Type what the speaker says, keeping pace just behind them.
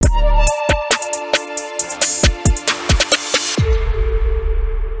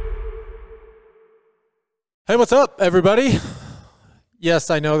Hey, what's up, everybody? Yes,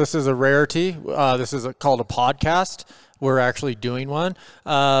 I know this is a rarity. This is called a podcast. We're actually doing one.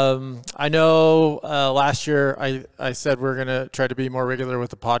 I know last year I said we're going to try to be more regular with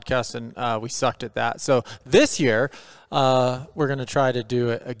the podcast, and we sucked at that. So this year, we're going to try to do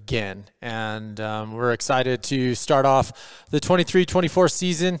it again. And we're excited to start off the 23-24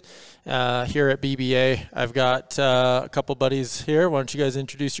 season here at BBA. I've got a couple buddies here. Why don't you guys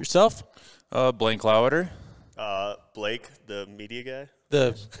introduce yourself? Blaine Clowater. Blake, the media guy.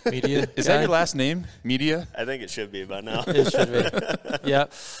 The media Is guy? that your last name? Media? I think it should be by now. It should be. Yeah.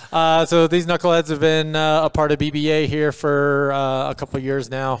 So these knuckleheads have been a part of BBA here for a couple of years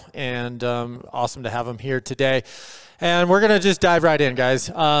now, and awesome to have them here today. And we're going to just dive right in, guys.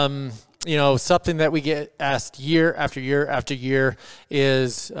 Something that we get asked year after year after year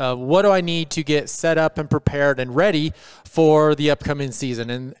is what do I need to get set up and prepared and ready for the upcoming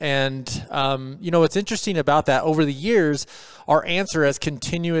season? And what's interesting about that, over the years, our answer has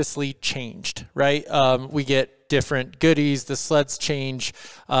continuously changed, right? We get different goodies, the sleds change,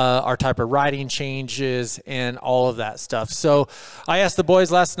 our type of riding changes, and all of that stuff. So I asked the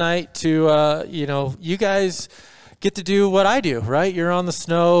boys last night to, you guys get to do what I do, right? You're on the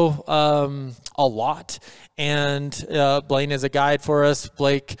snow a lot. And Blaine is a guide for us.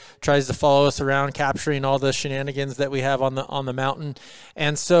 Blake tries to follow us around, capturing all the shenanigans that we have on the mountain.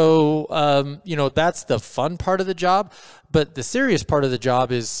 And so, that's the fun part of the job. But the serious part of the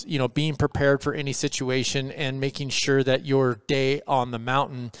job is, being prepared for any situation and making sure that your day on the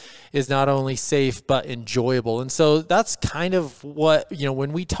mountain is not only safe, but enjoyable. And so that's kind of what,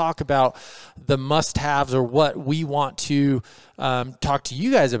 when we talk about the must-haves or what we want to talk to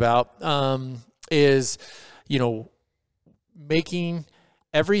you guys about is, making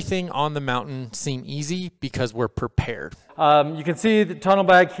everything on the mountain seem easy because we're prepared. You can see the tunnel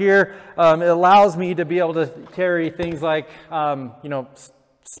bag here. It allows me to be able to carry things like,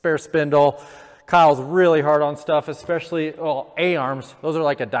 spare spindle. Kyle's really hard on stuff, especially A-arms. Those are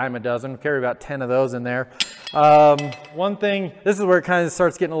like a dime a dozen. We carry about 10 of those in there. One thing, this is where it kind of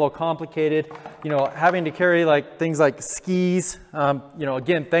starts getting a little complicated. Having to carry like things like skis.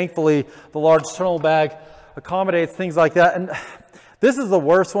 Again, thankfully, the large tunnel bag accommodates things like that. And this is the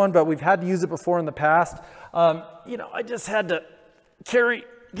worst one, but we've had to use it before in the past. I just had to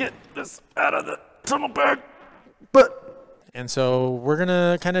get this out of the tunnel bag. And so we're going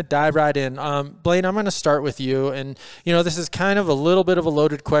to kind of dive right in. Blaine, I'm going to start with you. And, this is kind of a little bit of a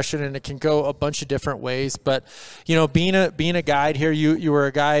loaded question, and it can go a bunch of different ways. But, being a guide here, you were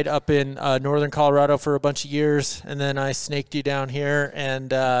a guide up in northern Colorado for a bunch of years, and then I snaked you down here.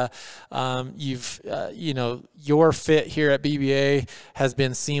 And your fit here at BBA has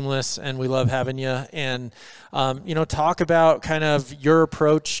been seamless, and we love having you. And, talk about kind of your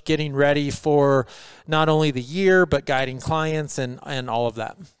approach getting ready for not only the year, but guiding clients and all of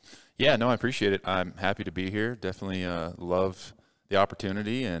that. Yeah, no, I appreciate it. I'm happy to be here. Definitely love the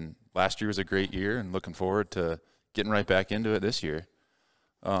opportunity. And last year was a great year, and looking forward to getting right back into it this year.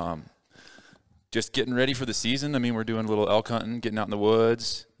 Just getting ready for the season. I mean, we're doing a little elk hunting, getting out in the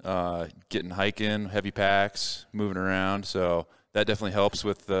woods, getting hiking, heavy packs, moving around. So that definitely helps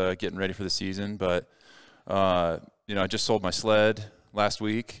with getting ready for the season. But, I just sold my sled last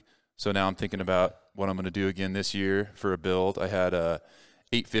week. So now I'm thinking about what I'm going to do again this year for a build. I had a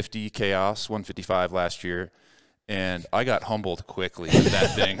 850 Chaos 155 last year, and I got humbled quickly with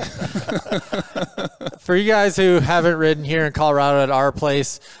that thing. For you guys who haven't ridden here in Colorado at our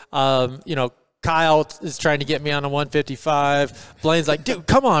place, Kyle is trying to get me on a 155. Blaine's like, dude,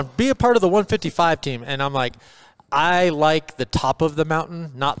 come on, be a part of the 155 team. And I'm like, I like the top of the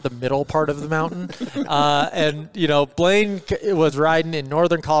mountain, not the middle part of the mountain. Blaine was riding in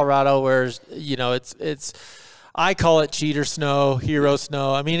northern Colorado where, it's I call it cheater snow, hero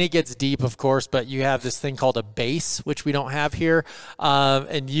snow. I mean, it gets deep, of course, but you have this thing called a base, which we don't have here.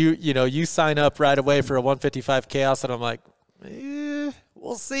 And you sign up right away for a 155 Chaos, and I'm like,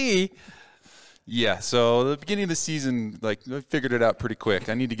 we'll see. Yeah, so the beginning of the season, I figured it out pretty quick.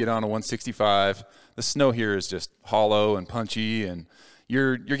 I need to get on a 165. The snow here is just hollow and punchy, and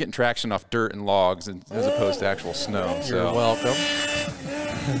you're getting traction off dirt and logs as opposed to actual snow. You're welcome.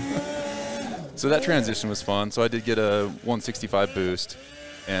 So that transition was fun. So I did get a 165 boost,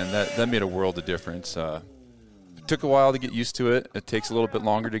 and that made a world of difference. It took a while to get used to it. It takes a little bit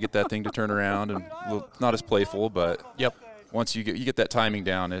longer to get that thing to turn around, and not as playful, but yep. Once you get that timing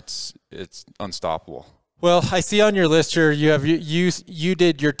down, it's unstoppable. Well, I see on your list here you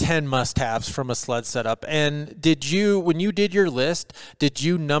did your 10 must-haves from a sled setup. And when you did your list, did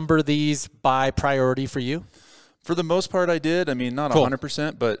you number these by priority for you? For the most part, I did. I mean, not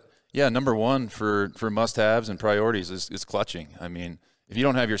 100%, but Yeah, number one for must-haves and priorities is clutching. I mean, if you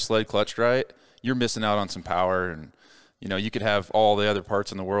don't have your sled clutched right, you're missing out on some power. And, you could have all the other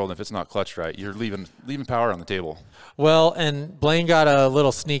parts in the world. And if it's not clutched right, you're leaving power on the table. Well, and Blaine got a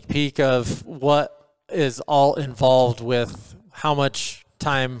little sneak peek of what is all involved with how much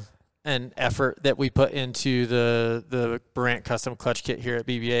time and effort that we put into the Brant custom clutch kit here at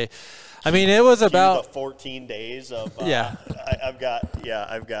BBA. I mean, it was about 14 days of yeah. I've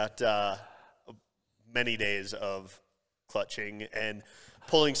got many days of clutching and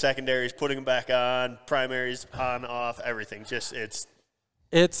pulling secondaries, putting them back on, primaries on, off, everything. Just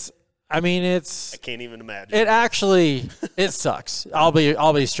I can't even imagine. It actually it sucks. I'll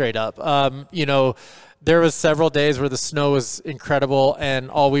be straight up. There was several days where the snow was incredible, and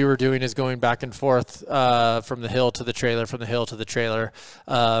all we were doing is going back and forth from the hill to the trailer, for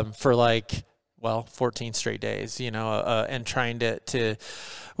 14 straight days, and trying to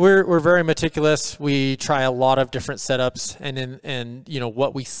we're very meticulous. We try a lot of different setups and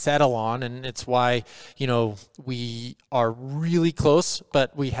what we settle on, and it's why, we are really close,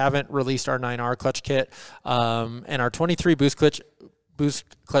 but we haven't released our 9R clutch kit, and our 23 boost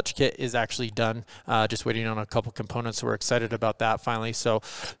clutch kit is actually done, just waiting on a couple components. So we're excited about that finally. So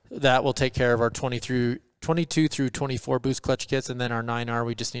that will take care of our 22 through 24 boost clutch kits, and then our 9R,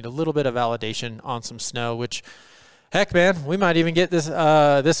 we just need a little bit of validation on some snow, which, heck, man, we might even get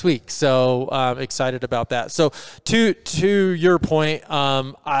this week. So excited about that. So to your point,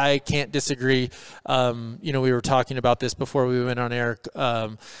 I can't disagree. We were talking about this before we went on air.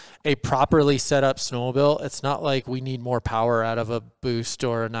 A properly set up snowmobile, it's not like we need more power out of a boost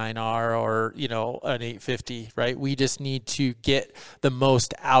or a 9R or, an 850, right? We just need to get the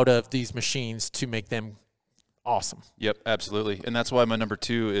most out of these machines to make them awesome. Yep, absolutely. And that's why my number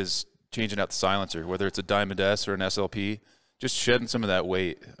 2 is changing out the silencer, whether it's a Diamond S or an SLP, just shedding some of that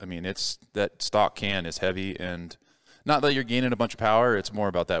weight. I mean, that stock can is heavy, and not that you're gaining a bunch of power, it's more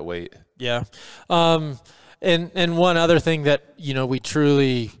about that weight. Yeah. And one other thing that, we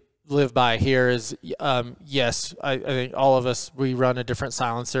truly live by here is, yes, I think all of us, we run a different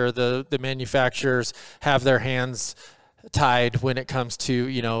silencer. The manufacturers have their hands tied when it comes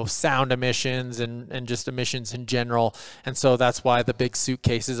to, sound emissions and just emissions in general. And so that's why the big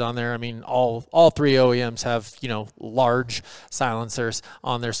suitcases on there. I mean, all 3 OEMs have, large silencers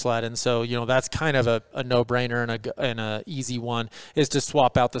on their sled. And so, that's kind of a no-brainer and a easy one is to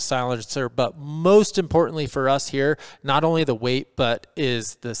swap out the silencer. But most importantly for us here, not only the weight, but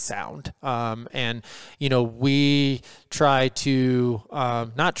is the sound. We try to,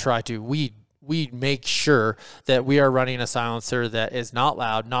 we make sure that we are running a silencer that is not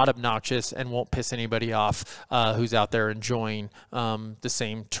loud, not obnoxious, and won't piss anybody off who's out there enjoying the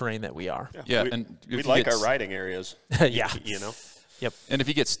same terrain that we are. Yeah, and we like our riding areas. Yeah. Yep. And if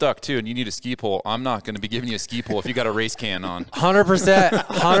you get stuck, too, and you need a ski pole, I'm not going to be giving you a ski pole if you got a race can on.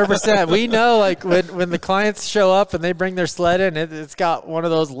 100%. We know, when the clients show up and they bring their sled in, it's got one of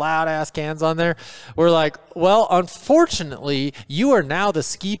those loud-ass cans on there. We're like, well, unfortunately, you are now the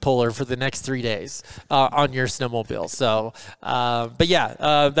ski puller for the next 3 days on your snowmobile. So,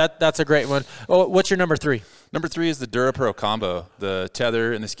 that's a great one. Oh, what's your number 3? Number 3 is the DuraPro combo, the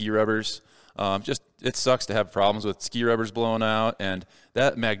tether and the ski rubbers. It sucks to have problems with ski rubbers blowing out, and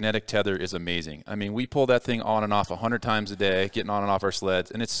that magnetic tether is amazing. I mean, we pull that thing on and off 100 times a day, getting on and off our sleds,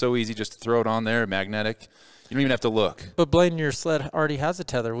 and it's so easy just to throw it on there, magnetic. You don't even have to look. But Blaine, your sled already has a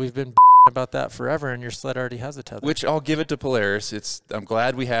tether. We've been about that forever, and your sled already has a tether. Which I'll give it to Polaris. I'm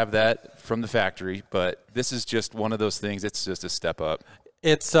glad we have that from the factory, but this is just one of those things. It's just a step up.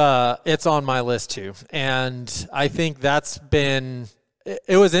 It's on my list too, and I think that's been.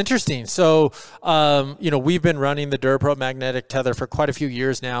 It was interesting. So, we've been running the DuraPro magnetic tether for quite a few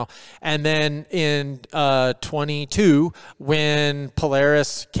years now. And then in 22, when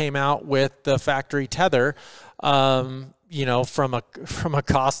Polaris came out with the factory tether, from a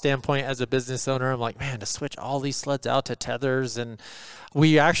cost standpoint as a business owner, I'm like, man, to switch all these sleds out to tethers. And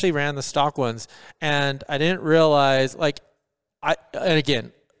we actually ran the stock ones. And I didn't realize, and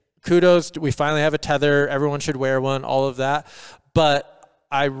again, kudos, we finally have a tether. Everyone should wear one, all of that. But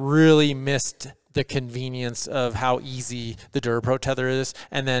I really missed the convenience of how easy the DuraPro tether is.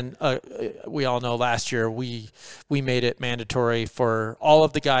 And then we all know last year we made it mandatory for all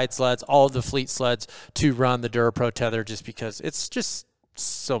of the guide sleds, all of the fleet sleds to run the DuraPro tether just because it's just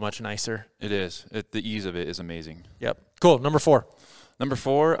so much nicer. It is. The ease of it is amazing. Yep. Cool. Number 4. Number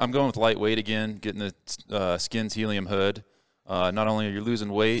 4, I'm going with lightweight again, getting the Skins helium hood. Not only are you losing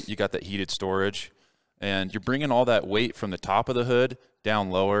weight, you got that heated storage. And you're bringing all that weight from the top of the hood down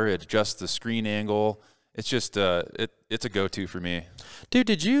lower. It adjusts the screen angle. it's just it's a go-to for me. Dude,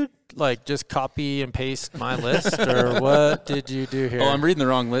 did you like just copy and paste my list, or what did you do here? Oh, I'm reading the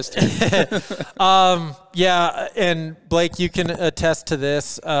wrong list here. Yeah, and Blake, you can attest to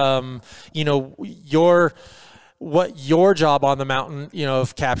this. You know, your job on the mountain, you know,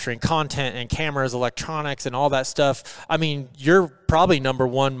 of capturing content and cameras, electronics, and all that stuff. I mean, you're probably number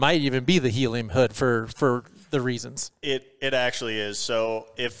one, might even be the helium hood for the reasons. It actually is. So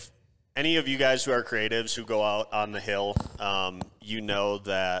if any of you guys who are creatives who go out on the hill, you know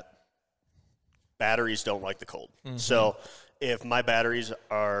that batteries don't like the cold. Mm-hmm. So if my batteries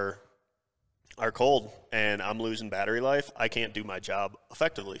are cold and I'm losing battery life, I can't do my job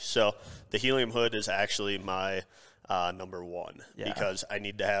effectively. So the helium hood is actually my number one because I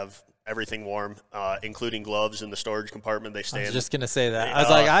need to have everything warm, including gloves in the storage compartment. They stand. I was just going to say that. I was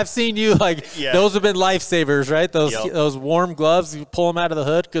like, I've seen you, like, yeah. Those have been lifesavers, right? Those warm gloves, you pull them out of the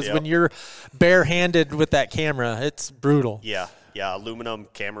hood because when you're barehanded with that camera, it's brutal. Yeah. Yeah, aluminum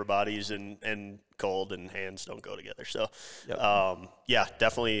camera bodies and cold and hands don't go together. So, yeah,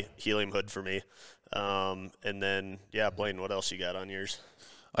 definitely helium hood for me. And then, Blaine, what else you got on yours?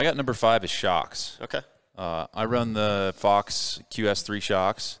 I got number 5 is shocks. Okay. I run the Fox QS3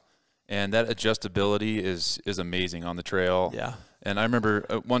 shocks, and that adjustability is amazing on the trail. Yeah. And I remember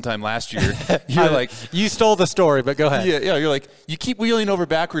one time last year, you're like, you stole the story, but go ahead. Yeah. You're like, you keep wheeling over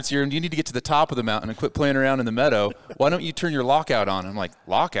backwards here, and you need to get to the top of the mountain and quit playing around in the meadow. Why don't you turn your lockout on? I'm like,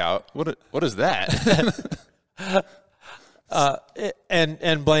 lockout? What is that?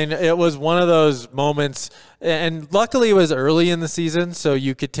 And Blaine, it was one of those moments, and luckily it was early in the season, so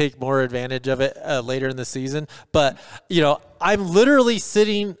you could take more advantage of it later in the season. But, you know, I'm literally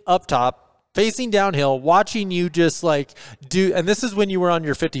sitting up top, facing downhill, watching you just like do, and this is when you were on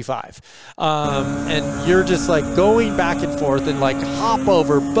your 55, and you're just like going back and forth and like hop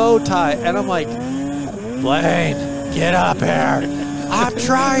over, bow tie, and I'm like, Blaine, get up here. I'm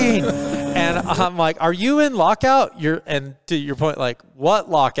trying. And I'm like, are you in lockout? And to your point, like, what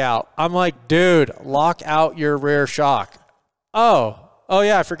lockout? I'm like, dude, lock out your rear shock. Oh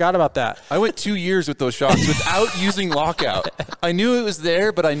yeah, I forgot about that. I went 2 years with those shocks without using lockout. I knew it was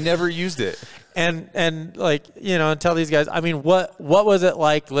there, but I never used it. And like, you know, tell these guys, I mean, what was it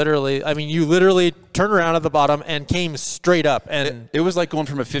like literally? I mean, you literally turned around at the bottom and came straight up. And it was like going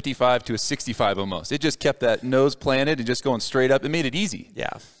from a 55 to a 65 almost. It just kept that nose planted and just going straight up. It made it easy.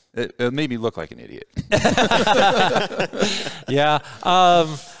 Yeah. It made me look like an idiot. Yeah.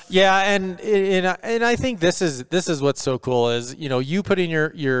 And I think this is what's so cool is, you know, you putting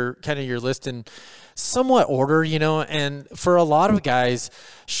your kind of your list in somewhat order, you know, and for a lot of guys,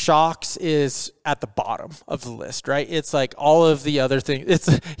 shocks is at the bottom of the list, right? It's like all of the other things.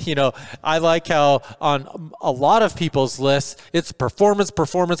 It's, you know, I like how on a lot of people's lists, it's performance.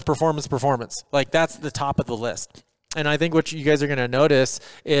 Like that's the top of the list. And I think what you guys are going to notice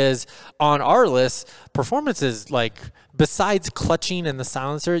is on our list, performance is like, besides clutching and the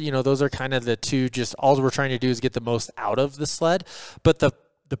silencer, you know, those are kind of the two, just all we're trying to do is get the most out of the sled. But the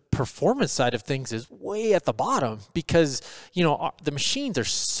performance side of things is way at the bottom because, you know, the machines are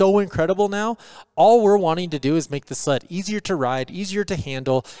so incredible now. All we're wanting to do is make the sled easier to ride, easier to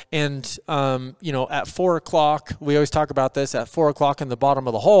handle. And, you know, at 4 o'clock, we always talk about this, at 4 o'clock in the bottom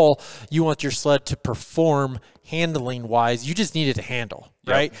of the hole, you want your sled to perform handling wise. You just need it to handle,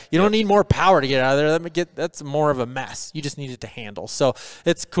 right? You don't need more power to get out of there. That's more of a mess. You just need it to handle. So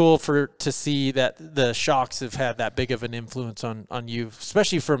it's cool to see that the shocks have had that big of an influence on you,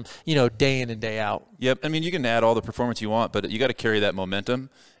 especially from, you know, day in and day out. Yep. I mean, you can add all the performance you want, but you got to carry that momentum.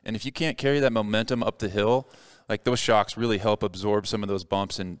 And if you can't carry that momentum up the hill, like those shocks really help absorb some of those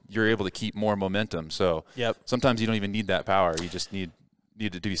bumps and you're able to keep more momentum. So sometimes you don't even need that power. You just need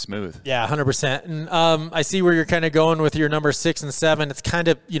it to be smooth. Yeah, 100%. And I see where you're kind of going with your number 6 and 7. It's kind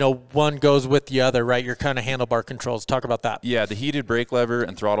of, you know, one goes with the other, right? Your kind of handlebar controls. Talk about that. Yeah, the heated brake lever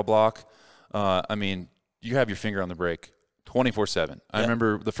and throttle block. I mean, you have your finger on the brake 24/7. I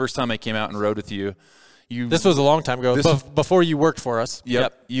remember the first time I came out and rode with you. This was a long time ago, before you worked for us.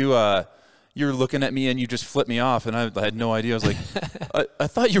 Yep. You were looking at me and you just flipped me off, and I had no idea. I was like, I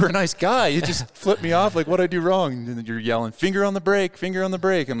thought you were a nice guy. You just flipped me off. Like, what'd I do wrong? And then you're yelling, finger on the brake, finger on the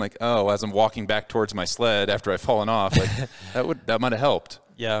brake. I'm like, oh, as I'm walking back towards my sled after I've fallen off, like that might have helped.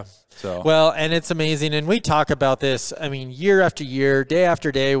 Yeah. So well, and it's amazing. And we talk about this, I mean, year after year, day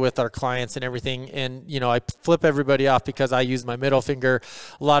after day with our clients and everything. And, you know, I flip everybody off because I use my middle finger.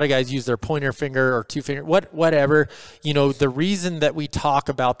 A lot of guys use their pointer finger or two finger, whatever. You know, the reason that we talk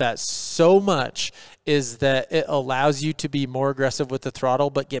about that so much is that it allows you to be more aggressive with the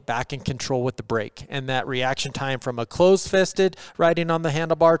throttle, but get back in control with the brake. And that reaction time from a closed-fisted riding on the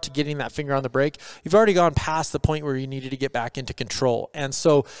handlebar to getting that finger on the brake, you've already gone past the point where you needed to get back into control. And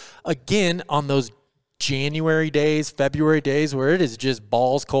so, again, on those January days, February days where it is just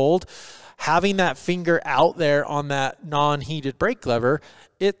balls cold, having that finger out there on that non-heated brake lever,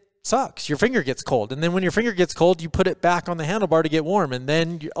 it sucks. Your finger gets cold. And then when your finger gets cold, you put it back on the handlebar to get warm. And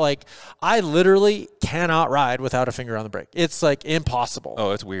then, like, I literally cannot ride without a finger on the brake. It's, like, impossible.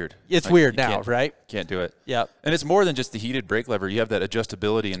 Oh, it's weird. It's weird now, right? Can't do it. Yeah. And it's more than just the heated brake lever. You have that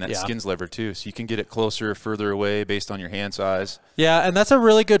adjustability and that skins lever, too. So you can get it closer, further away based on your hand size. Yeah, and that's a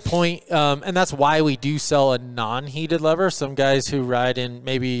really good point. And that's why we do sell a non-heated lever. Some guys who ride in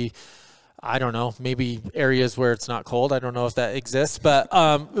maybe, I don't know, maybe areas where it's not cold. I don't know if that exists. But,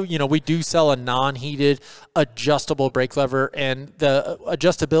 we do sell a non-heated adjustable brake lever. And the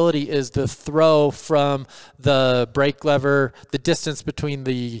adjustability is the throw from the brake lever, the distance between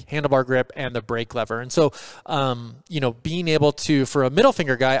the handlebar grip and the brake lever. And so, being able to, for a middle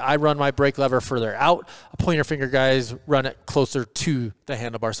finger guy, I run my brake lever further out. A pointer finger guys run it closer to the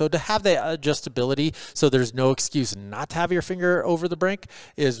handlebar. So to have that adjustability so there's no excuse not to have your finger over the brake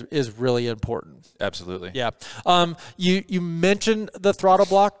is really important. Absolutely. Yeah. You mentioned the throttle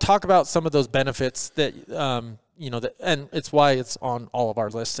block. Talk about some of those benefits that, and it's why it's on all of our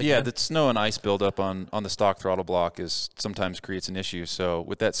lists again. Yeah, the snow and ice buildup on the stock throttle block sometimes creates an issue. So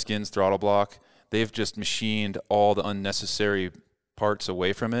with that skins throttle block, they've just machined all the unnecessary parts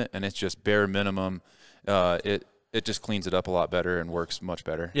away from it, and it's just bare minimum. It just cleans it up a lot better and works much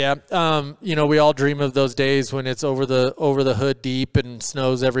better. Yeah. We all dream of those days when it's over the hood deep and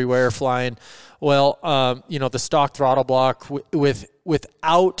snow's everywhere flying. Well, the stock throttle block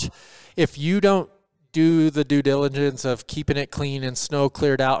without, if you don't do the due diligence of keeping it clean and snow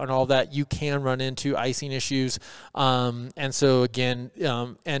cleared out and all that, you can run into icing issues. And so again,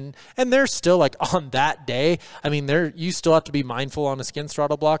 and there's still, like, on that day, I mean, you still have to be mindful on a skins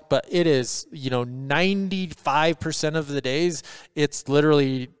throttle block, but it is, 95% of the days, it's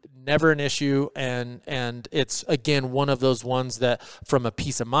literally never an issue. And it's, again, one of those ones that from a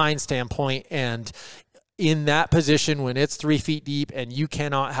peace of mind standpoint, and in that position when it's 3 feet deep and you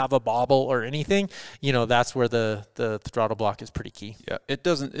cannot have a bobble or anything, that's where the throttle block is pretty key. Yeah,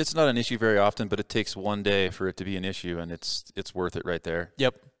 it's not an issue very often, but it takes one day for it to be an issue, and it's worth it right there.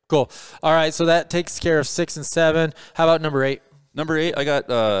 Yep. Cool. All right. So that takes care of 6 and 7. How about number 8? Number 8, I got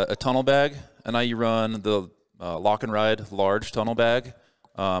a tunnel bag, and I run the Lock and Ride large tunnel bag.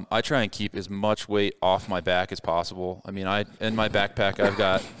 I try and keep as much weight off my back as possible. I mean, in my backpack, I've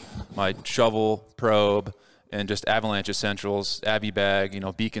got my shovel, probe, and just avalanche essentials, Abby bag,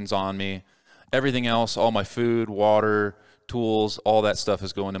 beacons on me. Everything else, all my food, water, tools, all that stuff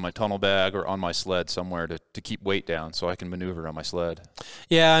is going in my tunnel bag or on my sled somewhere to keep weight down so I can maneuver on my sled.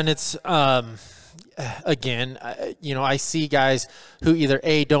 Yeah, and it's again, I see guys who either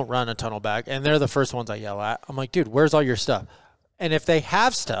don't run a tunnel bag, and they're the first ones I yell at. I'm like, dude, where's all your stuff? And if they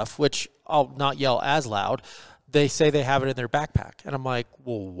have stuff, which I'll not yell as loud, they say they have it in their backpack. And I'm like,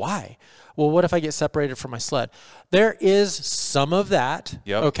 well, why? Well, what if I get separated from my sled? There is some of that,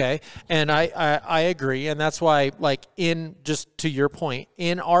 okay? And I agree, and that's why, like, just to your point,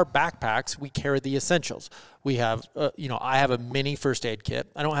 in our backpacks, we carry the essentials. We have, I have a mini first aid kit.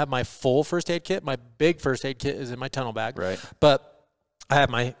 I don't have my full first aid kit. My big first aid kit is in my tunnel bag. Right. But I have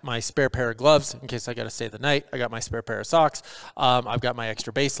my spare pair of gloves in case I got to stay the night. I got my spare pair of socks. I've got my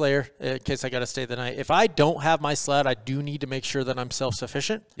extra base layer in case I got to stay the night. If I don't have my sled, I do need to make sure that I'm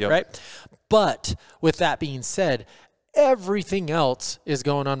self-sufficient, right? But with that being said, everything else is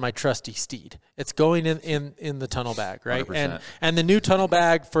going on my trusty steed. It's going in the tunnel bag, right? 100%. And the new tunnel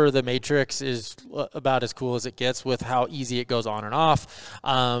bag for the Matrix is about as cool as it gets with how easy it goes on and off.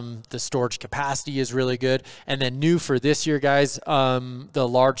 The storage capacity is really good. And then new for this year, guys, the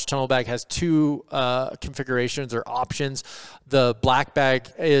large tunnel bag has 2 configurations or options. The black bag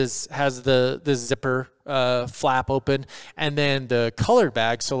has the zipper flap open, and then the colored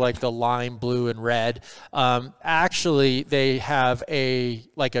bag, so like the lime blue and red, actually they have a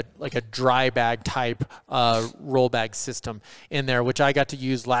dry bag type roll bag system in there, which I got to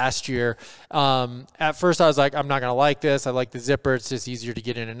use last year. At first I was like, I'm not gonna like this. I like the zipper, it's just easier to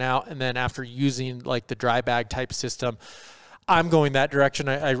get in and out. And then after using like the dry bag type system, I'm going that direction.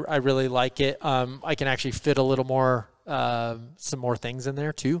 I really like it. I can actually fit a little more some more things in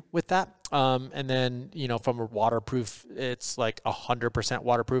there too with that. And then, from a waterproof, it's like 100%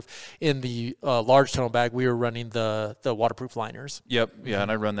 waterproof. In the large tunnel bag, we were running the waterproof liners. Yep. Yeah.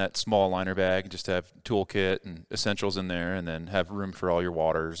 And I run that small liner bag just to have toolkit and essentials in there, and then have room for all your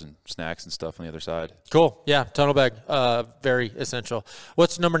waters and snacks and stuff on the other side. Cool. Yeah. Tunnel bag, very essential.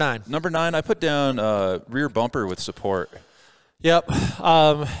 What's number 9? Number 9, I put down rear bumper with support. Yep.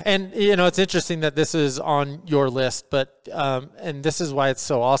 And, it's interesting that this is on your list, but and this is why it's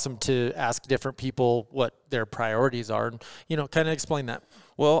so awesome to ask different people what their priorities are and, kind of explain that.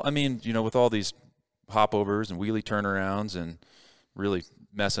 Well, I mean, with all these hopovers and wheelie turnarounds and really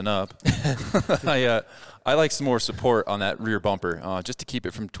messing up, I like some more support on that rear bumper just to keep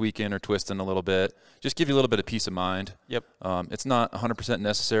it from tweaking or twisting a little bit. Just give you a little bit of peace of mind. Yep. It's not 100%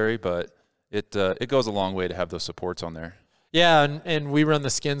 necessary, but it goes a long way to have those supports on there. Yeah, and we run the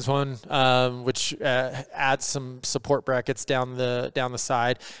Skins one, which adds some support brackets down the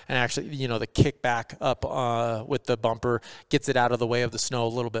side, and actually, the kickback up with the bumper gets it out of the way of the snow a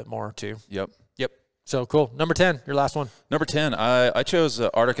little bit more too. Yep. So cool. Number 10, your last one. Number 10, I chose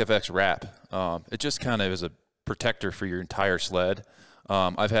Arctic FX Wrap. It just kind of is a protector for your entire sled.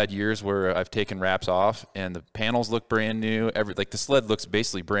 I've had years where I've taken wraps off and the panels look brand new. The sled looks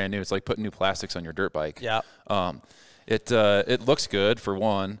basically brand new. It's like putting new plastics on your dirt bike. Yeah. It looks good for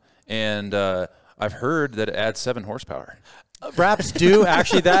one, and I've heard that it adds 7 horsepower. Wraps do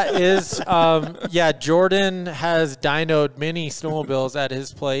actually. That is, Jordan has dynoed many snowmobiles at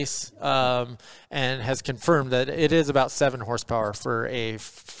his place, and has confirmed that it is about 7 horsepower for a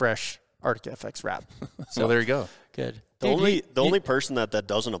fresh Arctic FX wrap. So there you go. Good. The only person that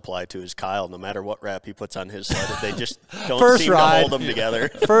doesn't apply to is Kyle. No matter what wrap he puts on his sled, they just don't First seem ride. to hold them together.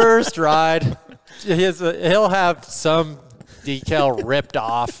 First ride, he'll have some decal ripped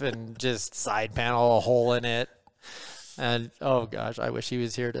off and just side panel a hole in it. And oh gosh, I wish he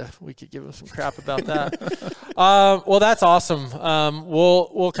was here we could give him some crap about that. Well, that's awesome.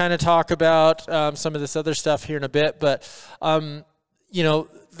 We'll kind of talk about some of this other stuff here in a bit, but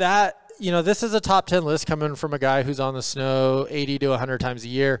this is a top 10 list coming from a guy who's on the snow 80 to 100 times a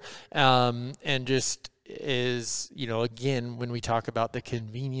year, and just is, again, when we talk about the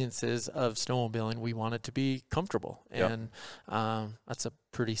conveniences of snowmobiling, we want it to be comfortable, and that's a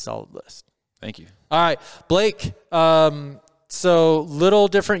pretty solid list. Thank you. All right, Blake. So little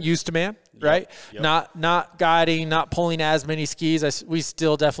different use demand, right? Yep. Not guiding, not pulling as many skis. We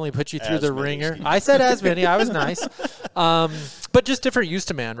still definitely put you through As the many ringer. skis. I said as many. I was nice. But just different use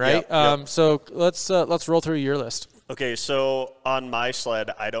demand, right? Yep. So let's roll through your list. Okay, so on my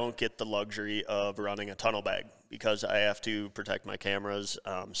sled, I don't get the luxury of running a tunnel bag because I have to protect my cameras.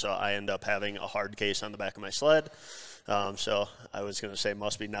 So I end up having a hard case on the back of my sled. So I was going to say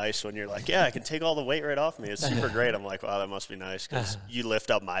must be nice when you're like, yeah, I can take all the weight right off me. It's super great. I'm like, wow, that must be nice because you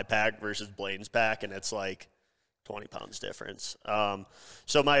lift up my pack versus Blaine's pack, and it's like 20 pounds difference.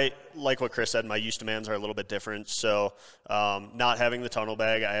 So like what Chris said, my use demands are a little bit different. So not having the tunnel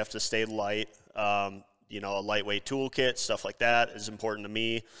bag, I have to stay light. A lightweight toolkit, stuff like that is important to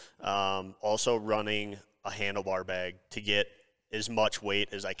me. Also running a handlebar bag to get as much weight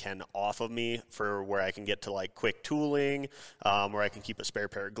as I can off of me for where I can get to like quick tooling, where I can keep a spare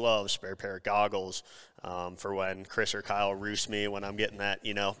pair of gloves, spare pair of goggles, for when Chris or Kyle roost me when I'm getting that,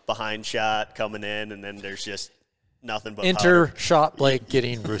 behind shot coming in, and then there's just nothing but powder. Shot Blake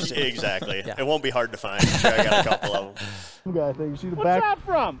getting roosted. Exactly. Yeah. It won't be hard to find. I'm sure I got a couple of them. You see the What's back? that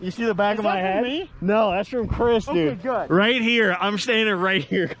from? You see the back of my that head? from me? No, that's from Chris, dude. Okay, good. Right here. I'm standing right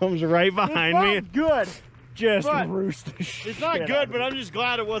here. Comes right behind me. It's good. Just But roost the shit. It's not out good, of but me. I'm just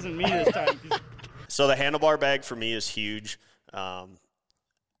glad it wasn't me this time. So the handlebar bag for me is huge. And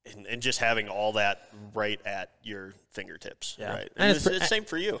just having all that right at your fingertips, Yeah. right? And And it's it's same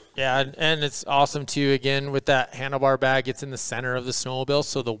for you. Yeah, and it's awesome too. Again, with that handlebar bag, it's in the center of the snowmobile,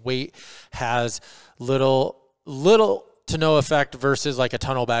 so the weight has little to no effect versus like a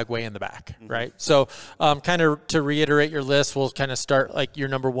tunnel bag way in the back, right? So, kind of to reiterate your list, we'll kind of start like your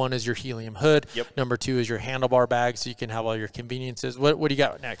number 1 is your helium hood. Yep. Number 2 is your handlebar bag, so you can have all your conveniences. What do you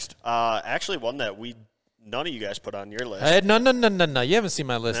got next? Actually, one that none of you guys put on your list. No. You haven't seen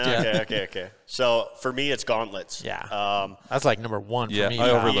my list yet. Okay. So for me, it's gauntlets. Yeah. That's like number 1 for me.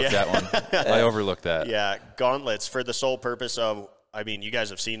 I overlooked that one. I overlooked that. Yeah, gauntlets for the sole purpose of, you guys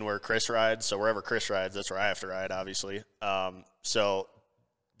have seen where Chris rides, so wherever Chris rides, that's where I have to ride, obviously. So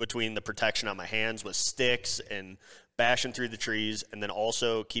between the protection on my hands with sticks and bashing through the trees, and then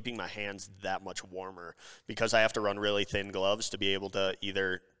also keeping my hands that much warmer because I have to run really thin gloves to be able to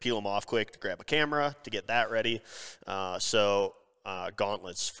either peel them off quick to grab a camera to get that ready. So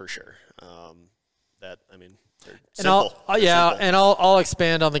gauntlets for sure. that, I mean, they're And simple. I'll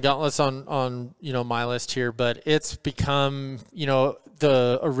expand on the gauntlets on my list here, but it's become,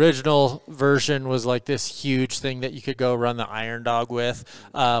 the original version was like this huge thing that you could go run the Iron Dog with,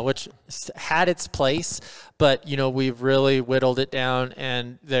 which had its place, but we've really whittled it down,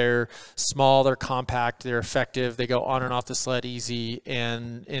 and they're small, they're compact, they're effective, they go on and off the sled easy,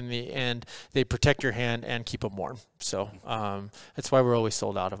 and in the end they protect your hand and keep them warm. So that's why we're always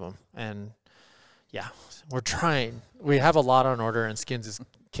sold out of them. And yeah, we're trying. We have a lot on order, and Skins is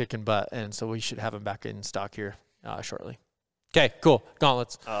kicking butt, and so we should have them back in stock here shortly. Okay, cool.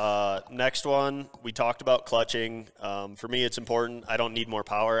 Gauntlets. Next one, we talked about clutching. For me, it's important. I don't need more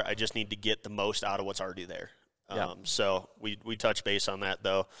power. I just need to get the most out of what's already there. So we touch base on that,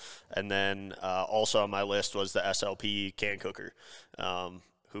 though. And then also on my list was the SLP can cooker.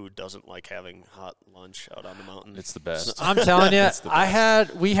 Who doesn't like having hot lunch out on the mountain? It's the best. I'm telling you, I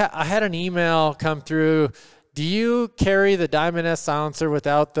had an email come through. Do you carry the Diamond S silencer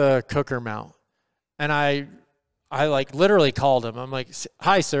without the cooker mount? And I like literally called him. I'm like,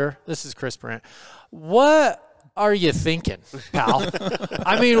 "Hi, sir. This is Chris Brandt. What are you thinking, pal?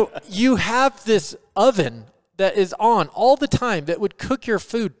 I mean, you have this oven that is on all the time that would cook your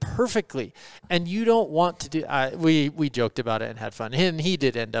food perfectly, and you don't want to do." We joked about it and had fun, and he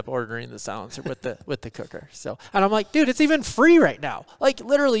did end up ordering the silencer with the cooker. So, and I'm like, dude, it's even free right now. Like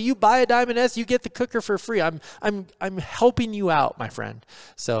literally, you buy a Diamond S, you get the cooker for free. I'm helping you out, my friend.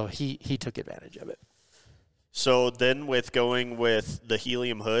 So he took advantage of it. So then with going with the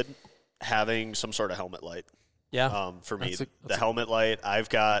helium hood, having some sort of helmet light. Yeah. For me, the helmet light, I've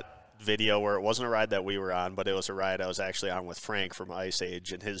got video where it wasn't a ride that we were on, but it was a ride I was actually on with Frank from Ice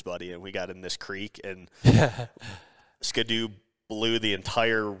Age and his buddy, and we got in this creek, and Skidoo blew the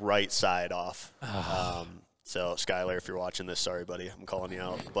entire right side off. So Skylar, if you're watching this, sorry, buddy, I'm calling you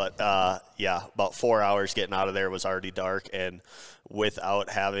out. But about 4 hours getting out of there was already dark, and without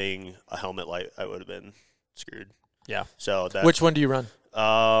having a helmet light, I would have been screwed. Yeah. So which one do you run?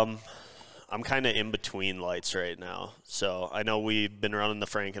 I'm kind of in between lights right now. So I know we've been running the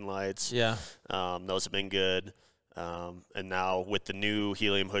Franken lights. Yeah. Those have been good. And now with the new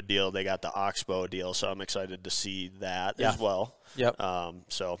helium hood deal, they got the Oxbow deal. So I'm excited to see that as well. Yep.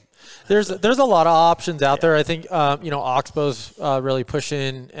 So there's a lot of options out there. I think, Oxbow's really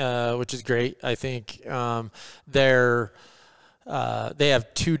pushing, which is great. I think they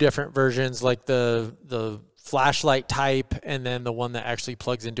have two different versions, like the flashlight type, and then the one that actually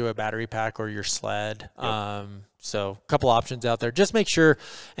plugs into a battery pack or your sled. Yep. So a couple options out there. Just make sure,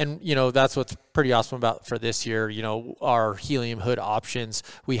 and that's what's pretty awesome about for this year. Our helium hood options,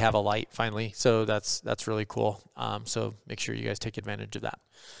 we have a light finally, so that's really cool. So make sure you guys take advantage of that.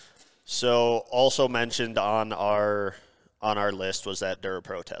 So also mentioned on our list was that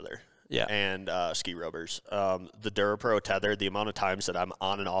DuraPro tether. Yeah. And ski rubbers. The DuraPro tether, the amount of times that I'm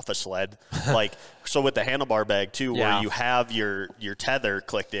on and off a sled, like, so with the handlebar bag too, where you have your tether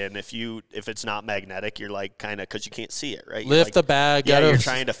clicked in, if it's not magnetic, you're like kind of, because you can't see it, right? Lift the bag. Yeah, you're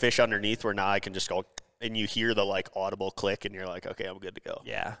trying to fish underneath, where now I can just go, and you hear the like audible click, and you're like, okay, I'm good to go.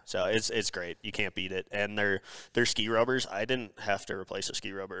 Yeah. So it's great. You can't beat it. And they're ski rubbers. I didn't have to replace a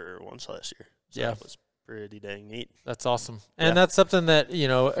ski rubber once last year. So that was pretty dang neat. That's awesome. And that's something that,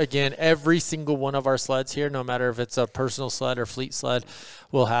 again, every single one of our sleds here, no matter if it's a personal sled or fleet sled,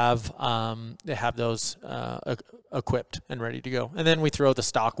 will have they have those equipped and ready to go. And then we throw the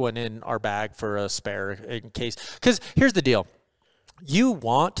stock one in our bag for a spare in case. Because here's the deal. You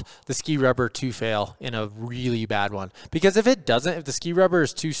want the ski rubber to fail in a really bad one, because if it doesn't, if the ski rubber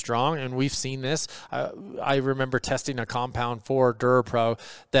is too strong, and we've seen this, I remember testing a compound for DuraPro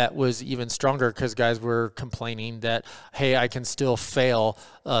that was even stronger, because guys were complaining that, hey, I can still fail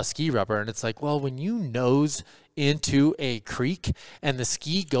ski rubber. And it's like, well, when you nose into a creek and the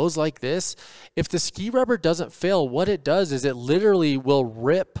ski goes like this, if the ski rubber doesn't fail, what it does is it literally will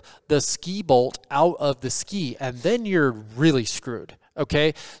rip the ski bolt out of the ski, and then you're really screwed.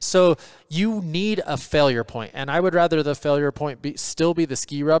 Okay, so you need a failure point, and I would rather the failure point still be the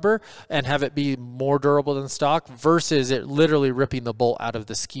ski rubber and have it be more durable than stock, versus it literally ripping the bolt out of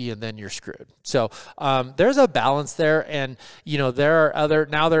the ski and then you're screwed. So there's a balance there, and there are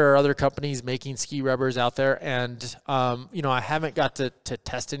other companies making ski rubbers out there, and I haven't got to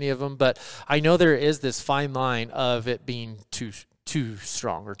test any of them, but I know there is this fine line of it being too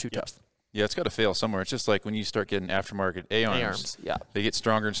strong or too tough. Yeah, it's got to fail somewhere. It's just like when you start getting aftermarket A-arms. Yeah. They get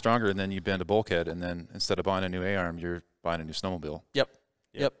stronger and stronger, and then you bend a bulkhead, and then instead of buying a new A-arm, you're buying a new snowmobile. Yep.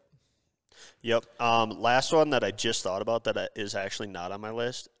 Last one that I just thought about that is actually not on my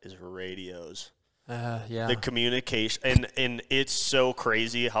list is radios. Yeah. The communication, and it's so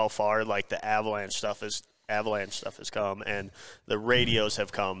crazy how far like the avalanche stuff has come, and the radios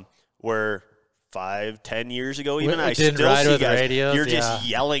have come where 5-10 years ago even We I didn't still ride see with guys, radios, you're just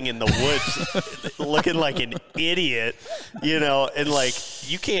yelling in the woods looking like an idiot, and like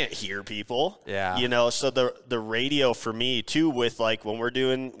you can't hear people, so the radio for me too, with like when we're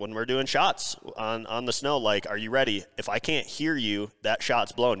doing shots on the snow, like, are you ready? If I can't hear you, that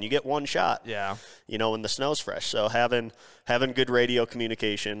shot's blown. You get one shot, when the snow's fresh. So having good radio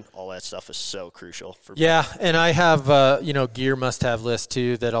communication, all that stuff is so crucial for me. Yeah, and I have gear must-have list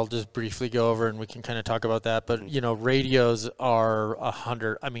too that I'll just briefly go over, and we can kind of talk about that. But radios are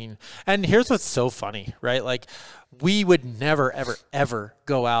 100. I mean, and here's what's so funny, right? Like, we would never, ever, ever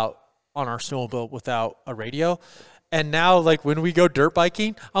go out on our snowmobile without a radio, and now like when we go dirt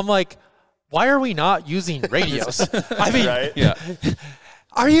biking, I'm like, why are we not using radios? I mean, right? Yeah.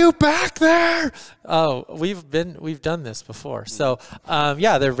 Are you back there? Oh, we've done this before. So,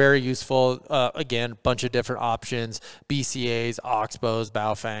 they're very useful. Again, bunch of different options, BCAs, Oxbows,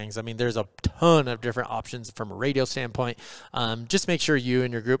 Baofangs. I mean, there's a ton of different options from a radio standpoint. Just make sure you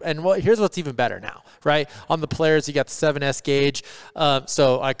and your group, and here's what's even better now, right? On the players, you got the 7S gauge.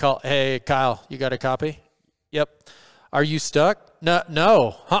 So I call, hey, Kyle, you got a copy? Yep. Are you stuck?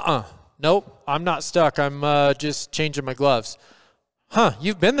 No. Nope, I'm not stuck. I'm just changing my gloves.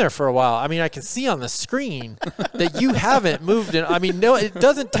 You've been there for a while. I mean, I can see on the screen that you haven't moved in. I mean, no, it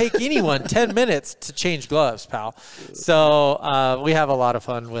doesn't take anyone 10 minutes to change gloves, pal. So we have a lot of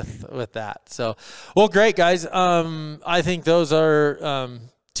fun with that. So, well, great, guys. I think those are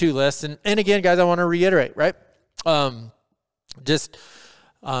 2 lists. And again, guys, I want to reiterate, right?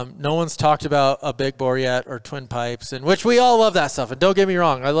 No one's talked about a big bore yet or twin pipes, and which we all love that stuff. And don't get me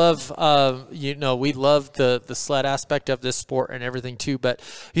wrong, I love, we love the sled aspect of this sport and everything too. But,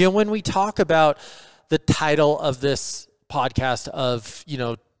 when we talk about the title of this podcast of,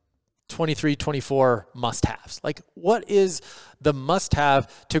 23, 24 must-haves, like what is the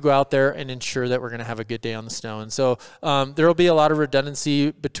must-have to go out there and ensure that we're going to have a good day on the snow? And so there will be a lot of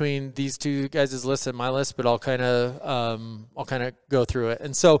redundancy between these two guys' lists and my list, but I'll kind of go through it.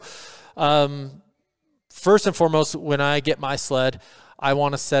 And so first and foremost, when I get my sled, I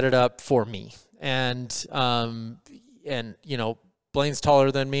want to set it up for me. And Blaine's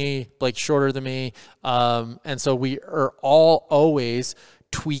taller than me, Blake's shorter than me, and so we are all always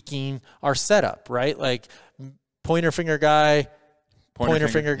tweaking our setup, right? Like pointer finger guy.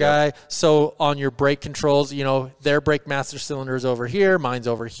 So on your brake controls, their brake master cylinder is over here, mine's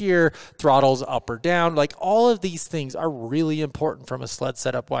over here, throttle's up or down. Like all of these things are really important from a sled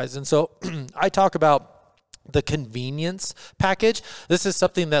setup wise. And so I talk about the convenience package. This is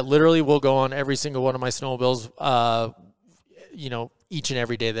something that literally will go on every single one of my snowmobiles, each and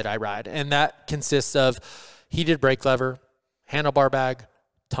every day that I ride. And that consists of heated brake lever, handlebar bag,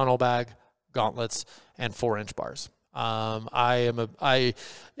 tunnel bag, gauntlets, and 4-inch bars.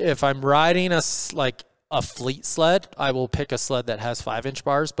 If I'm riding a fleet sled, I will pick a sled that has 5-inch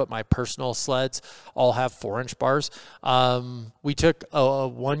bars, but my personal sleds all have 4-inch bars. We took a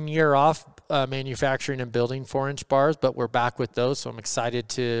 1 year off manufacturing and building 4-inch bars, but we're back with those, so I'm excited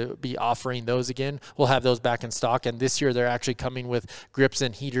to be offering those again. We'll have those back in stock, and this year they're actually coming with grips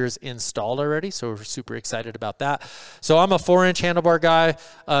and heaters installed already, so we're super excited about that. So I'm a 4-inch handlebar guy.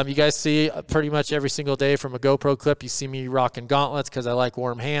 You guys see pretty much every single day from a GoPro clip, you see me rocking gauntlets because I like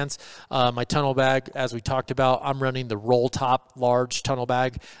warm hands. My tunnel bag, as we talked about, I'm running the roll top large tunnel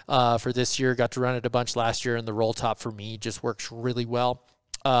bag for this year. Got to run it a bunch last year, and the roll top for me just works really well.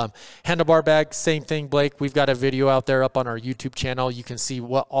 Handlebar bag, same thing, Blake. We've got a video out there up on our YouTube channel. You can see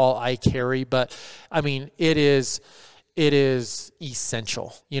what all I carry, but I mean, it is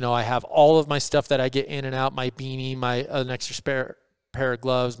essential. I have all of my stuff that I get in and out, my beanie, an extra spare pair of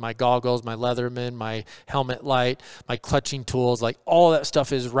gloves, my goggles, my Leatherman, my helmet light, my clutching tools, like all that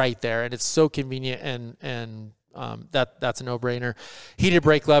stuff is right there. And it's so convenient, and that's a no-brainer. Heated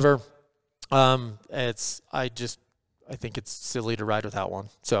brake lever. I think it's silly to ride without one.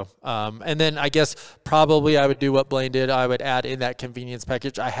 So, and then I guess probably I would do what Blaine did. I would add in that convenience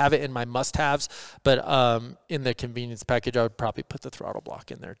package. I have it in my must-haves, but in the convenience package, I would probably put the throttle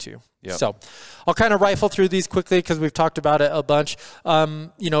block in there too. Yep. So I'll kind of rifle through these quickly because we've talked about it a bunch.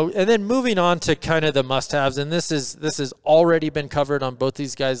 And then moving on to kind of the must-haves, and this has already been covered on both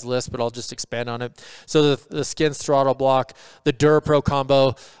these guys' lists, but I'll just expand on it. So the Skins throttle block, the DuraPro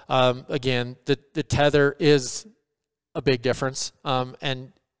combo, again, the tether is a big difference.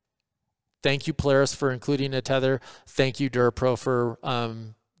 And thank you, Polaris, for including a tether. Thank you, DuraPro, for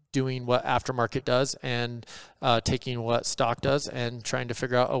doing what aftermarket does and taking what stock does and trying to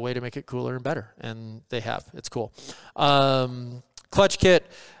figure out a way to make it cooler and better. And they have. It's cool. Clutch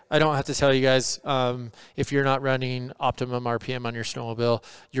kit, I don't have to tell you guys, if you're not running optimum RPM on your snowmobile,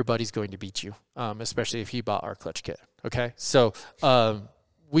 your buddy's going to beat you, especially if he bought our clutch kit. Okay? So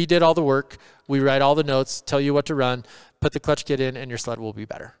we did all the work. We write all the notes, tell you what to run, put the clutch kit in, and your sled will be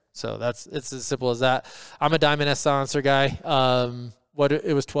better. So it's as simple as that. I'm a Diamond S silencer guy.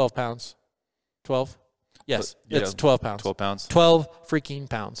 It was 12 pounds. 12? Yes, it's 12 pounds. 12 pounds. 12 freaking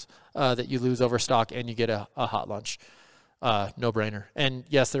pounds that you lose over stock, and you get a hot lunch. No brainer. And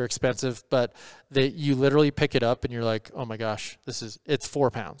yes, they're expensive, but you literally pick it up and you're like, oh my gosh, it's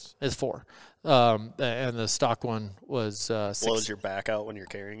 4 pounds. It's 4. And the stock one was 6. Blows your back out when you're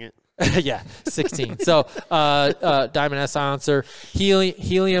carrying it. Yeah, 16. So Diamond S silencer,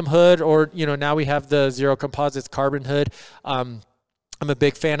 helium hood, or now we have the Zero Composites carbon hood. I'm a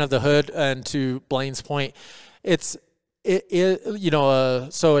big fan of the hood, and to Blaine's point, so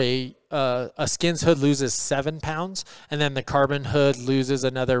a skins hood loses 7 pounds, and then the carbon hood loses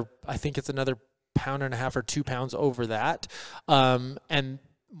another 1.5 pounds or 2 pounds over that. And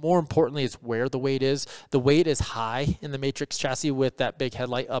more importantly, it's where the weight is. The weight is high in the Matrix chassis with that big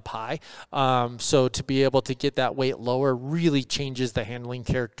headlight up high. So to be able to get that weight lower really changes the handling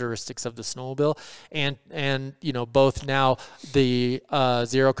characteristics of the snowmobile. And both now the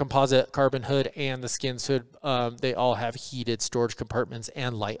Zero Composite carbon hood and the skins hood, they all have heated storage compartments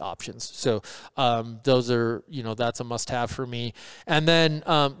and light options. So those are, that's a must-have for me. And then,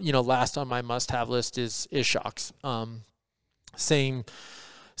 last on my must-have list is shocks.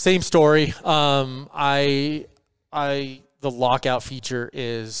 Same story. The lockout feature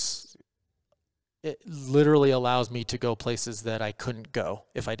it literally allows me to go places that I couldn't go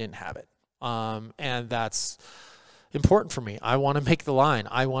if I didn't have it. And that's important for me. I want to make the line.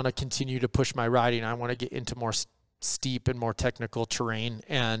 I want to continue to push my riding. I want to get into more steep and more technical terrain,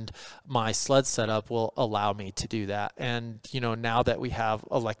 and my sled setup will allow me to do that. And now that we have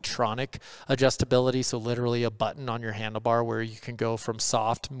electronic adjustability, so literally a button on your handlebar where you can go from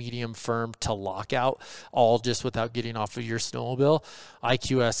soft, medium, firm to lockout, all just without getting off of your snowmobile,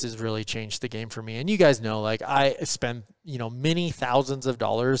 IQS has really changed the game for me. And you guys know, like, I spend many thousands of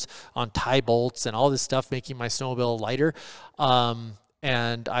dollars on tie bolts and all this stuff making my snowmobile lighter.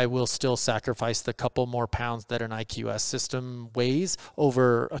 And I will still sacrifice the couple more pounds that an IQS system weighs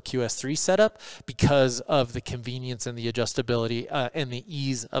over a QS3 setup because of the convenience and the adjustability and the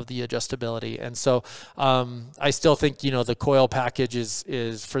ease of the adjustability. And so I still think, the coil package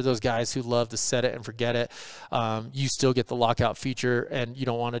is for those guys who love to set it and forget it. You still get the lockout feature, and you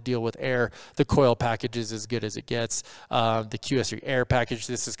don't want to deal with air. The coil package is as good as it gets. The QS3 air package,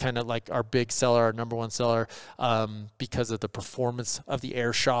 this is kind of like our big seller, our number one seller, because of the performance of the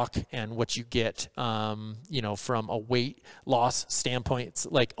air shock and what you get, from a weight loss standpoint. It's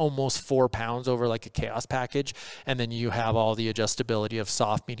like almost 4 pounds over like a Chaos package. And then you have all the adjustability of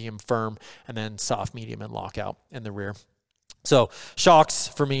soft, medium, firm, and then soft, medium, and lockout in the rear. So shocks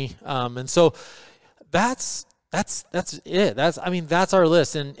for me. And so that's it. That's our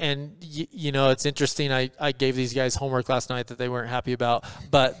list. And it's interesting. I gave these guys homework last night that they weren't happy about,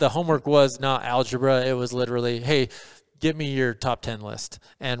 but the homework was not algebra. It was literally, hey, give me your top 10 list,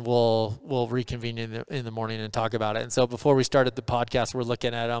 and we'll reconvene in the morning and talk about it. And so before we started the podcast, we're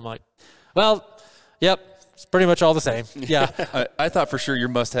looking at it. I'm like, well, yep, it's pretty much all the same. Yeah. I thought for sure your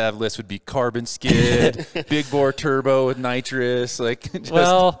must-have list would be carbon skid, big bore turbo with nitrous.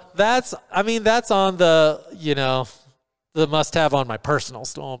 Well, that's on the must-have on my personal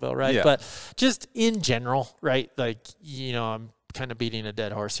snowmobile, right? Yeah. But just in general, right? I'm kind of beating a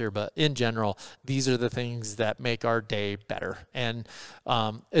dead horse here, but in general, these are the things that make our day better. And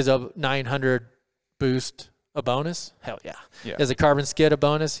is a 900 boost a bonus? Hell yeah. Is a carbon skid a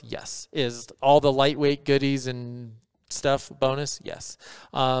bonus? Yes. Is all the lightweight goodies and stuff a bonus? Yes.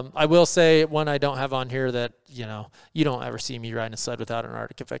 I will say one I don't have on here that you don't ever see me riding a sled without an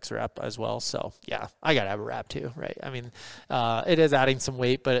Arctic Effects wrap as well. So yeah, I gotta have a wrap too, right? I mean, it is adding some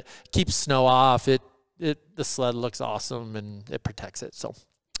weight, but it keeps snow off. The sled looks awesome, and it protects it. So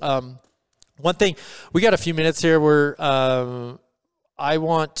one thing, we got a few minutes here where I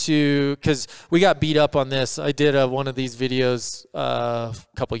want to, because we got beat up on this. I did one of these videos a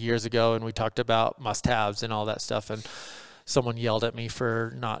couple years ago, and we talked about must-haves and all that stuff, and someone yelled at me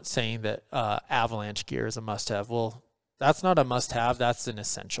for not saying that avalanche gear is a must-have. Well, that's not a must-have. That's an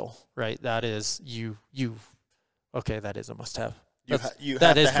essential, right? That is okay, that is a must-have.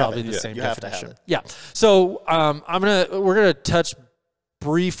 That is probably the same definition. Yeah. So we're gonna touch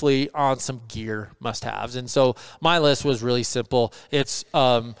briefly on some gear must-haves. And so my list was really simple. It's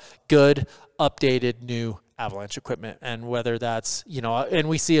good, updated, new avalanche equipment. And whether that's, and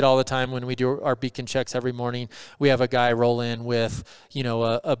we see it all the time when we do our beacon checks every morning, we have a guy roll in with,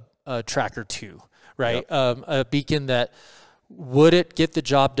 a Tracker 2, right? Yep. A beacon that, would it get the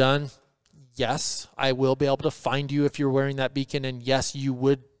job done? Yes, I will be able to find you if you're wearing that beacon. And yes, you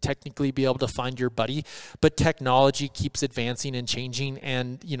would technically be able to find your buddy, but technology keeps advancing and changing.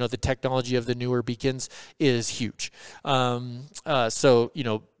 And, the technology of the newer beacons is huge. So,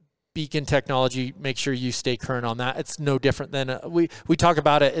 beacon technology, make sure you stay current on that. It's no different than we talk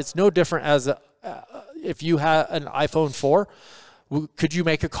about it. It's no different as if you have an iPhone 4, could you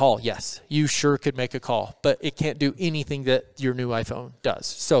make a call? Yes, you sure could make a call, but it can't do anything that your new iPhone does.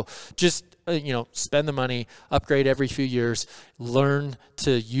 So just, spend the money, upgrade every few years, learn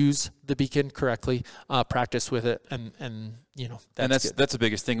to use the beacon correctly, practice with it. And that's the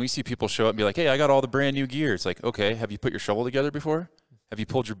biggest thing. We see people show up and be like, hey, I got all the brand new gear. It's like, okay, have you put your shovel together before? Have you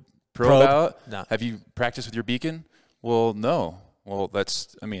pulled your probe out? No. Have you practiced with your beacon? Well, no. Well,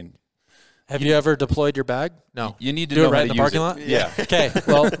 have you ever deployed your bag? No. You need to do know it right how in to the parking use lot? it. Yeah. Okay.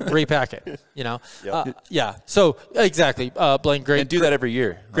 Well, repack it, Yep. Yeah. So exactly. Blaine, great. And do that every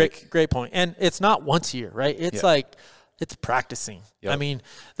year. Great point. And it's not once a year, right? It's it's practicing. Yep. I mean,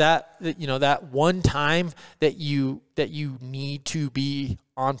 that one time that you need to be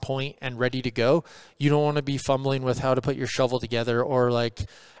on point and ready to go, you don't want to be fumbling with how to put your shovel together, or like,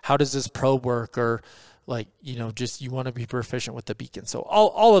 how does this probe work, or like, just you want to be proficient with the beacon. So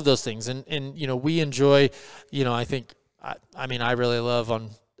all of those things. And we enjoy, I think, I really love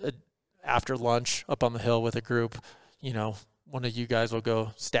on after lunch up on the hill with a group, one of you guys will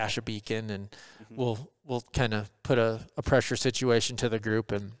go stash a beacon, and we'll kind of put a pressure situation to the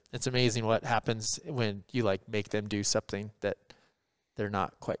group. And it's amazing what happens when you make them do something that they're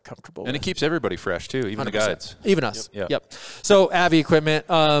not quite comfortable And with. it keeps everybody fresh too, even the 100%. guides. Even us. Yep. So AVI equipment,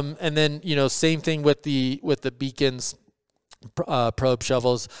 and then same thing with the beacons, probe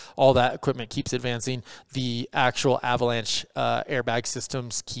shovels, all that equipment keeps advancing. The actual avalanche airbag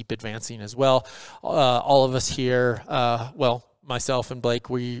systems keep advancing as well. All of us here, myself and Blake,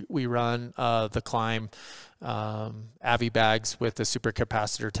 we run the Climb AVI bags with the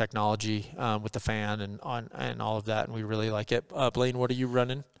supercapacitor technology, with the fan and all of that, and we really like it. Blaine, what are you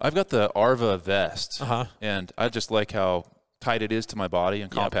running? I've got the Arva vest, Uh-huh. and I just like how tight it is to my body and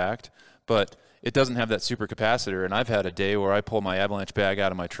compact, but it doesn't have that supercapacitor. And I've had a day where I pull my avalanche bag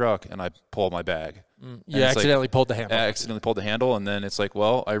out of my truck and I pull my bag. You accidentally pulled the handle. I accidentally pulled the handle, and then it's like,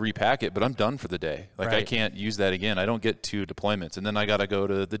 well, I repack it, but I'm done for the day. I Right. can't use that again. I don't get 2 deployments, and then I got to go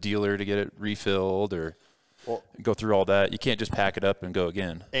to the dealer to get it refilled or go through all that. You can't just pack it up and go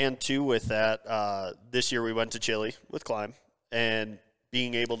again. And two, with that, this year we went to Chile with Climb, and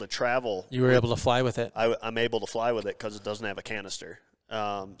being able to travel. You were able to fly with it. I'm able to fly with it because it doesn't have a canister.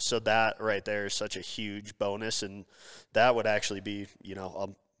 So that right there is such a huge bonus, and that would actually be, a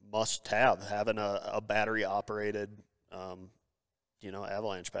must-have, having a battery-operated,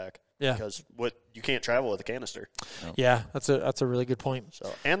 avalanche pack. Yeah. Because you can't travel with a canister. Yeah, that's a really good point.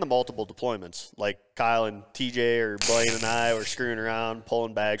 So, and the multiple deployments, like Kyle and TJ or Blaine and I were screwing around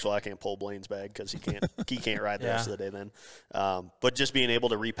pulling bags. Well, I can't pull Blaine's bag because he can't ride the rest of the day then. But just being able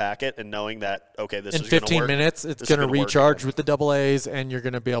to repack it and knowing that, okay, this in is going to 15 work. minutes, it's going to recharge with the double A's, and you're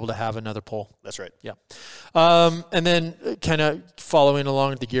going to be able to have another pull. That's right. Yeah. And then kind of following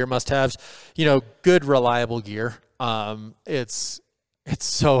along the gear must-haves, good, reliable gear. It's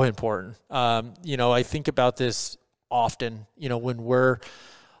so important. I think about this often, when we're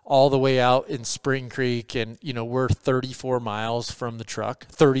all the way out in Spring Creek and, we're 34 miles from the truck,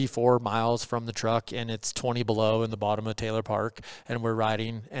 and it's 20 below in the bottom of Taylor Park, and we're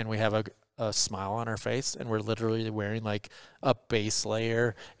riding and we have a smile on our face, and we're literally wearing like a base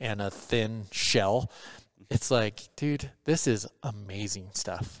layer and a thin shell. It's like, dude, this is amazing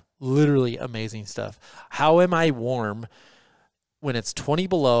stuff. Literally amazing stuff. How am I warm when it's 20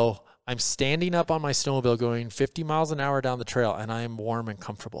 below? I'm standing up on my snowmobile going 50 miles an hour down the trail, and I am warm and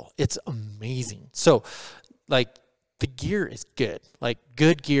comfortable. It's amazing. So, the gear is good.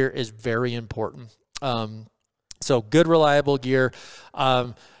 Good gear is very important. So good, reliable gear.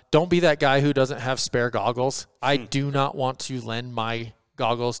 Don't be that guy who doesn't have spare goggles. I do not want to lend my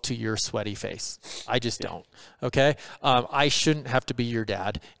goggles to your sweaty face. I just don't. Okay. I shouldn't have to be your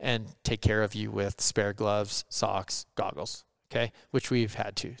dad and take care of you with spare gloves, socks, goggles. Okay. Which we've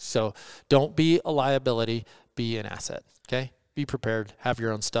had to. So don't be a liability, be an asset. Okay. Be prepared, have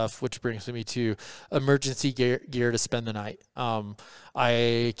your own stuff, which brings me to emergency gear to spend the night.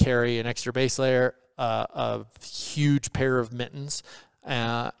 I carry an extra base layer, a huge pair of mittens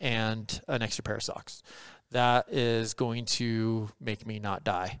and an extra pair of socks. That is going to make me not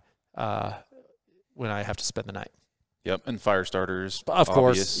die when I have to spend the night. Yep, and fire starters. Of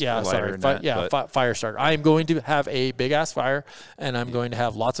course, yeah. Sorry, fire starter. I am going to have a big ass fire, and I'm going to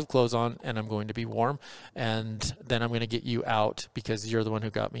have lots of clothes on, and I'm going to be warm, and then I'm going to get you out because you're the one who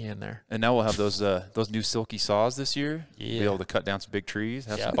got me in there. And now we'll have those new silky saws this year. Yeah. Be able to cut down some big trees,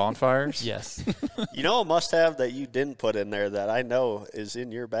 have some bonfires. Yes. You know, a must-have that you didn't put in there that I know is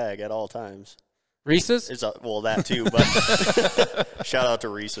in your bag at all times. Reese's? Well, that too, but shout out to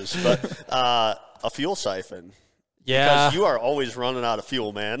Reese's. But a fuel siphon. Yeah. Because you are always running out of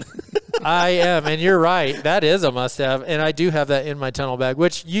fuel, man. I am, and you're right. That is a must-have, and I do have that in my tunnel bag,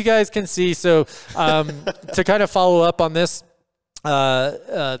 which you guys can see. So to kind of follow up on this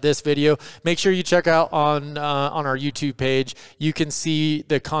this video, make sure you check out on our YouTube page. You can see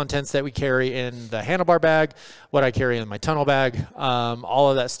the contents that we carry in the handlebar bag, what I carry in my tunnel bag.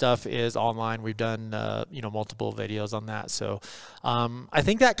 All of that stuff is online. We've done multiple videos on that. So I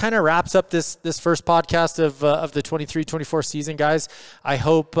think that kind of wraps up this first podcast of the 23-24 season, guys. I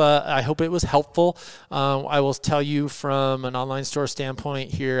hope it was helpful. I will tell you from an online store standpoint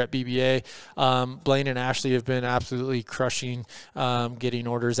here at BBA, Blaine and Ashley have been absolutely crushing getting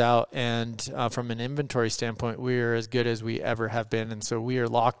orders out, and from an inventory standpoint, we are as good as we ever have been, and so we are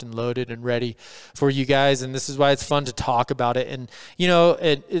locked and loaded and ready for you guys, and this is why it's fun to talk about it. And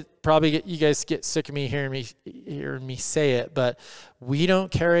it probably you guys get sick of me hearing me say it, but we don't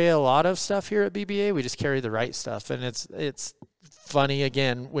carry a lot of stuff here at BBA. We just carry the right stuff, and it's funny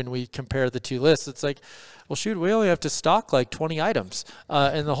again when we compare the two lists. It's like, well, shoot, we only have to stock like 20 items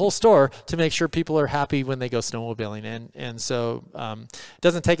in the whole store to make sure people are happy when they go snowmobiling. And so it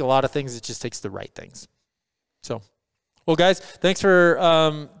doesn't take a lot of things. It just takes the right things. So, well, guys, thanks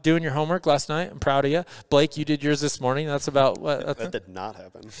for doing your homework last night. I'm proud of you. Blake, you did yours this morning. That's about what? That did not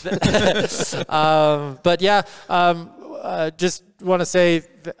happen. But yeah, just want to say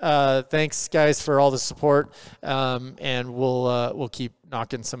thanks, guys, for all the support, and we'll keep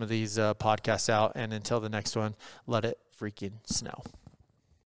knocking some of these podcasts out. And until the next one, let it freaking snow.